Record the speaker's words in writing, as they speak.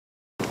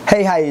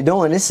Hey, how you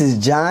doing? This is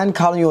John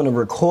calling you on a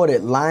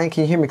recorded line.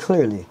 Can you hear me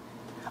clearly?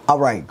 All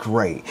right,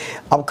 great.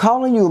 I'm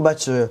calling you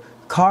about your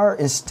car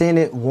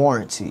extended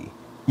warranty.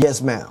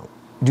 Yes, ma'am.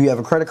 Do you have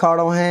a credit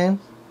card on hand?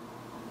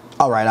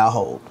 All right, I'll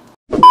hold.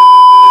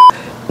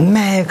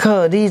 Man,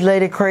 cuz, these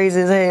lady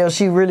crazy as hell.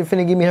 She really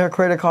finna give me her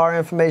credit card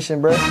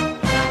information, bro.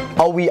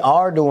 Oh, we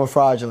are doing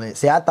fraudulent.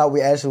 See, I thought we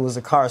actually was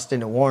a car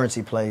extended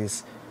warranty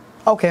place.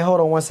 Okay,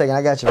 hold on one second.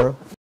 I got you, bro.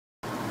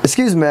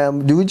 Excuse me,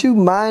 ma'am. Would you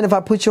mind if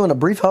I put you on a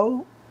brief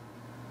hold?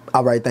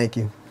 All right, thank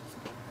you.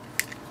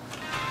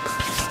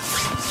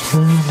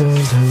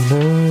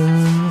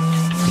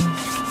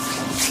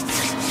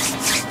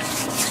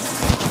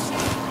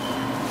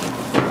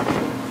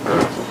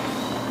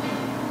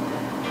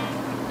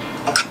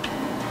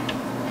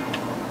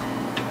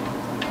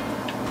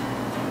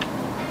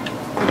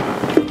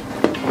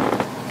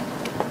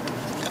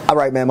 All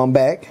right, ma'am, I'm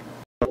back.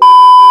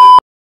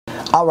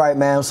 All right,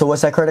 ma'am, so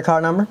what's that credit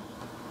card number?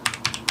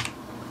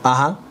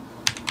 Uh-huh.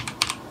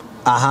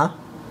 Uh-huh.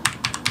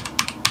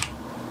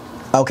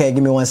 Okay,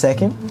 give me 1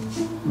 second.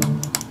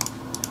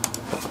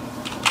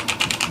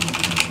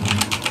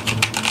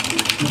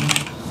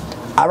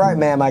 All right,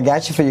 ma'am, I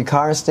got you for your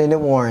car extended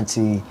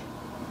warranty.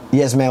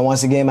 Yes, ma'am,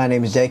 once again, my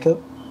name is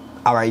Jacob.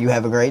 All right, you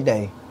have a great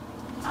day.